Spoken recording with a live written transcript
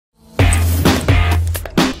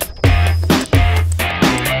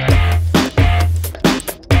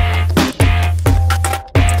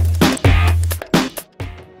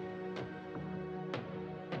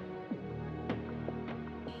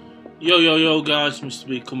Yo yo yo guys, Mr.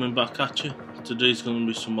 B coming back at you. Today's going to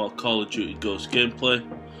be some more Call of Duty Ghosts gameplay.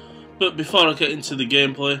 But before I get into the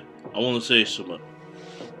gameplay, I want to say something.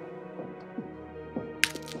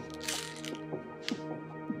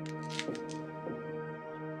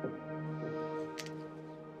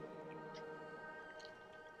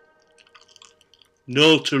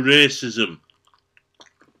 No to racism.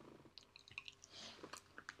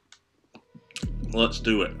 Let's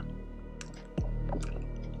do it.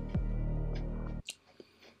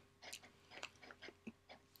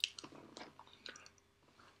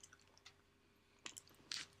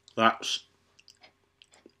 That's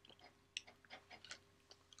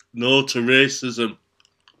no to racism.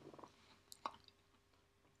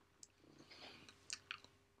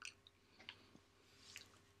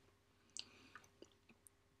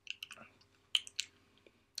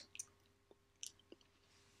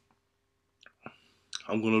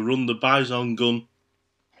 I'm going to run the Bison gun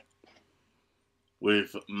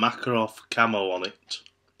with Makarov camo on it.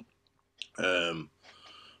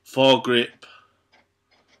 Foregrip,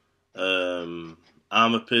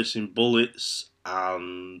 armor piercing bullets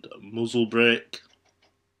and muzzle brake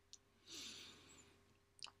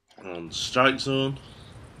on strike zone.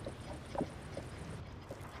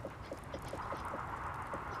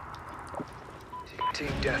 Team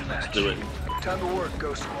deathmatch. Let's do it. Time to work,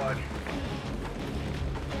 Ghost Squad.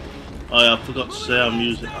 Oh yeah, I forgot to say I'm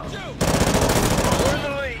using. We're in the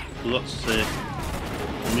lead. Forgot to say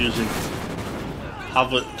I'm using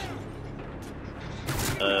Havoc.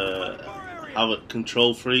 Havoc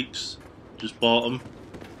Control Freaks. Just bought them,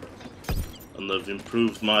 and they've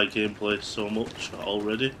improved my gameplay so much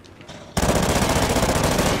already.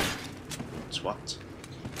 Twat.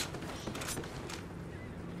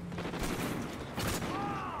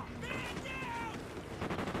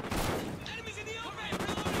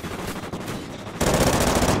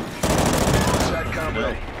 SATCOM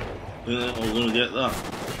ready. Yeah, we're gonna get that.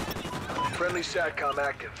 Friendly SATCOM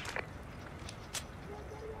active.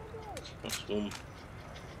 That's one.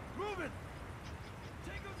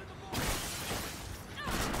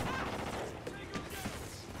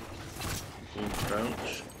 One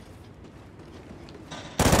crouch.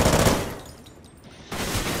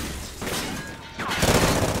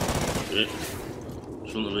 Shit.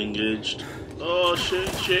 Shouldn't have engaged. Oh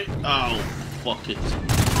shit. Oh, fuck it.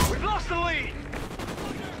 We've lost the lead.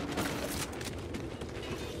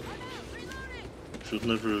 Should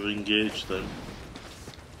never have engaged then.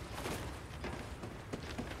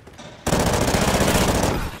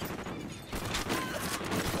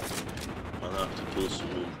 I'll have to kill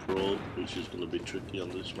someone pro, which is going to be tricky on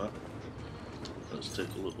this map. Let's take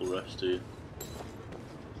a little rest here.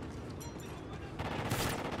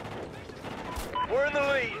 We're in the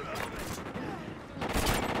lead.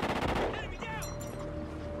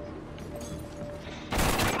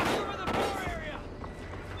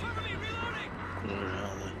 Where are they?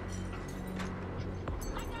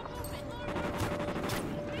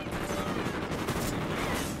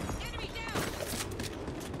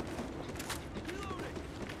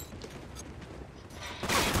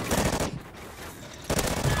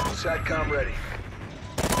 SATCOM ready.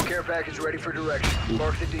 Care package ready for direction.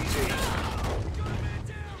 Mark the DZ.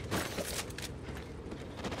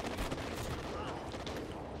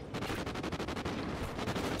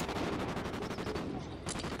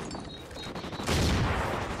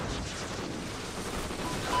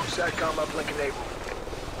 SATCOM uplink enabled.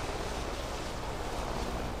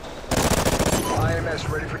 IMS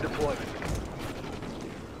ready for deployment.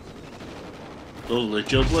 Lovely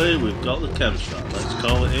jubbly, we've got the chem strike. Let's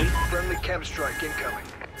call it in. Friendly chem strike incoming.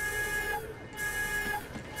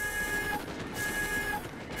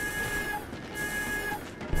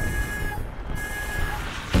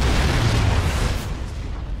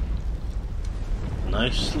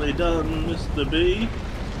 Nicely done, Mr. B.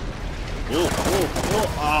 Oh,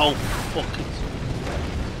 oh, fuck it.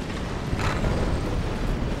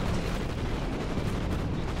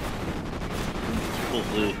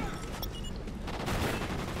 Lovely.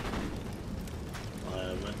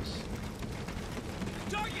 IMS.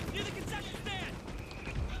 Target near the concession stand.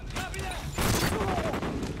 Copy that.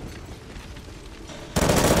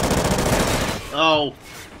 Oh,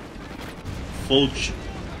 fudge.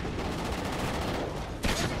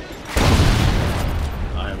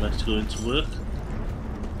 IMS going to work.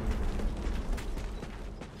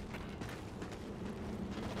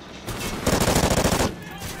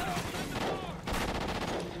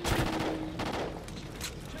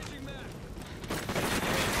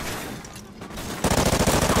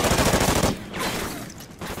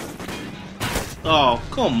 Oh,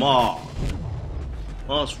 come on.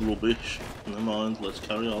 That's rubbish. Never mind, let's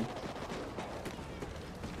carry on.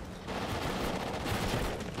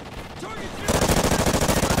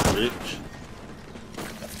 Bitch.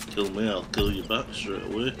 Kill me, I'll kill you back straight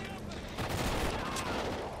away.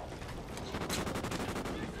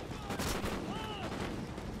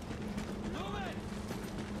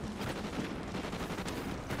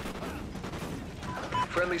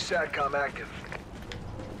 Friendly SATCOM active.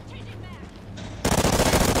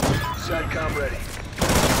 SATCOM ready.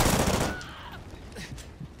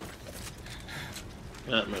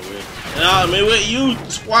 Get out of my way. Get out of my way, you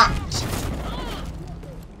twat!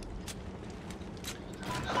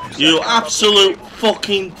 You absolute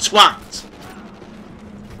fucking twat!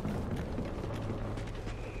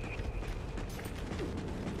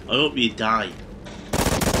 I hope you die.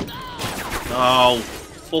 Oh,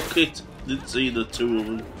 fuck it. Didn't see the two of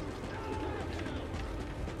them.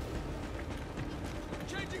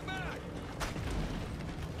 Changing back.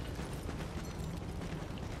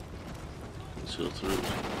 Let's go through.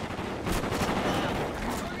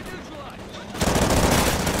 Target neutralized.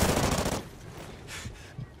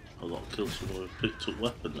 I got to kill someone with a picked up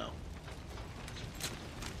weapon now.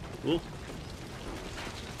 Oh.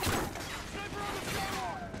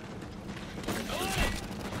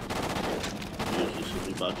 Usually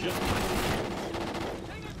something badger.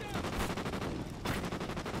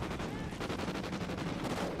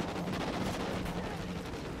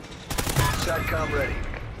 SATCOM ready.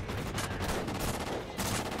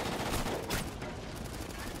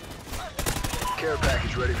 Care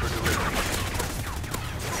package ready for delivery.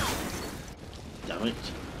 Damn it.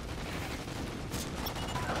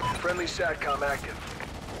 Friendly SATCOM active.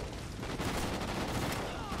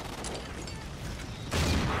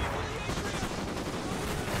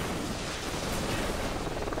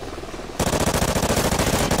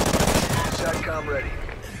 SATCOM ready.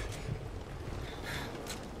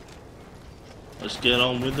 Let's get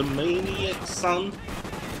on with the maniac, son.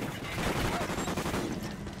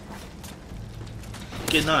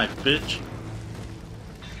 Get knife, bitch.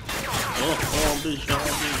 Oh, bitch,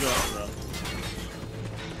 right.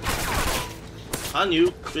 On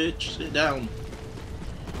you, bitch, sit down.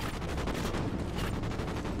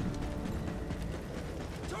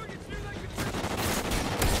 Targets near that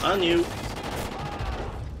concession. On you.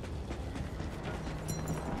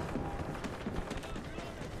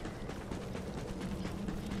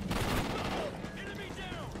 Enemy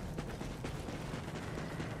down.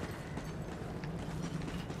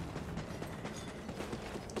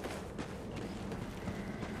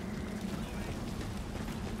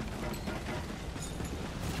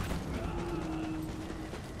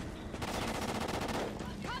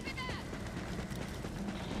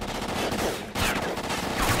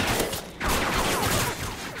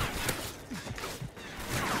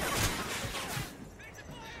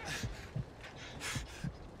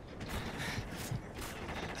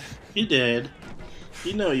 You dead.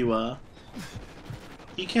 You know you are.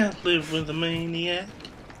 You can't live with a maniac.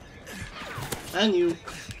 And you.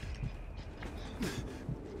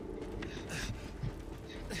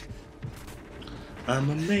 I'm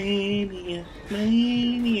a maniac.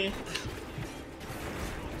 Get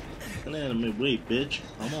out of my way, bitch.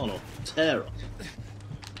 I'm on a terror.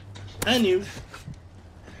 And you.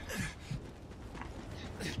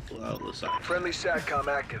 Pull out the side. Friendly SATCOM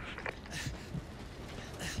active.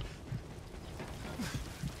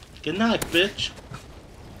 Good night, bitch.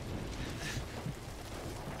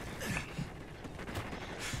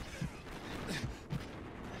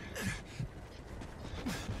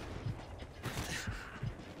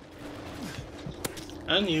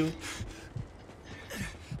 And you.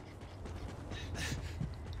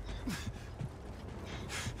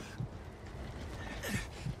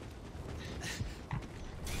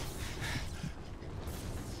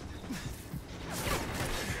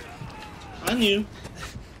 And you.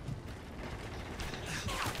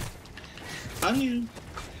 And you.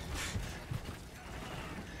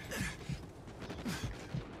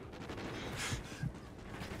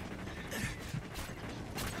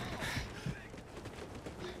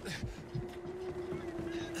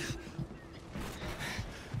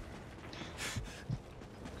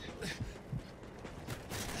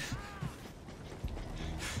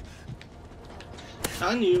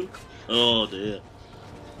 And you. Oh dear.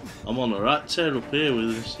 I'm on the right tear up here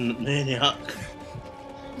with this maniac.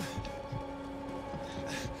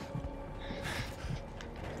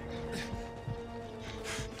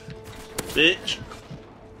 Bitch.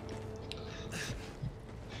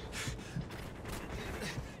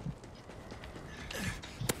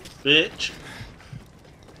 Bitch.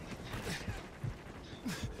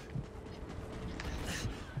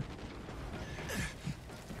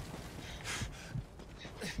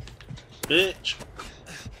 Bitch.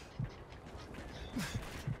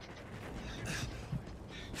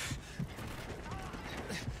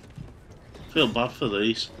 Feel bad for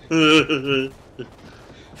these. Let's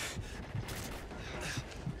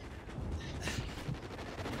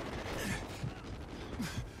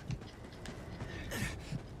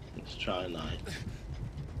try an eye.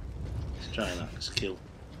 Let's try an axe kill.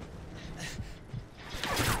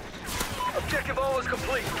 Objective almost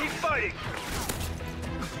complete. Keep fighting.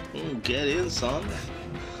 Oh, get in, son.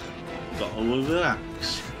 Got her with an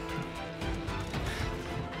axe.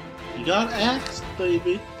 You got axed,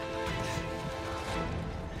 baby.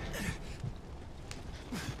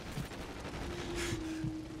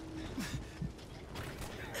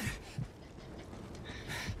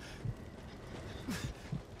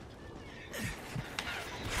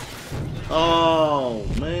 Oh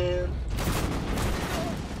man.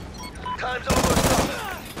 Time's almost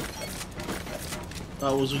up.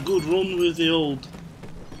 That was a good run with the old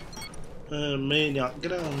maniac.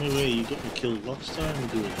 Get out of my way, you got me killed last time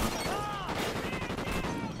doing that.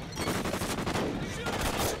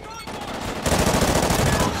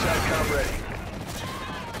 SATCOM ready.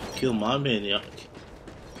 Kill my maniac.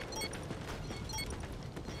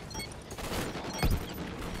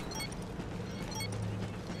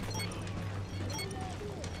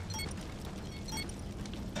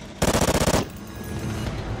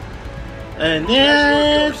 And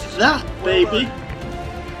there's that, baby.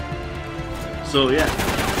 So yeah,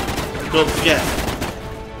 don't forget,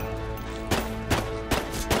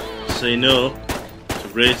 say no to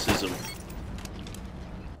racism.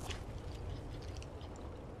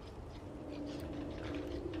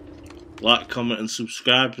 Like, comment and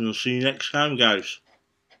subscribe, and I'll see you next time, guys.